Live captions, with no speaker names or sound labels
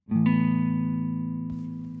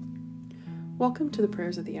Welcome to the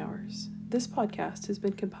Prayers of the Hours. This podcast has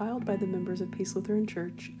been compiled by the members of Peace Lutheran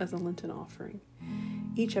Church as a Lenten offering.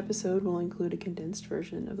 Each episode will include a condensed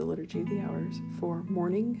version of the Liturgy of the Hours for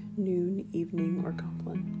morning, noon, evening, or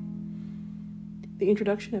compline. The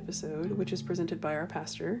introduction episode, which is presented by our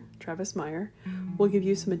pastor, Travis Meyer, will give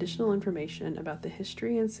you some additional information about the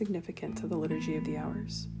history and significance of the Liturgy of the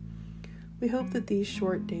Hours. We hope that these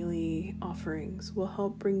short daily offerings will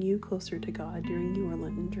help bring you closer to God during your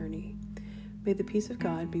Lenten journey. May the peace of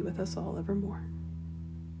God be with us all evermore.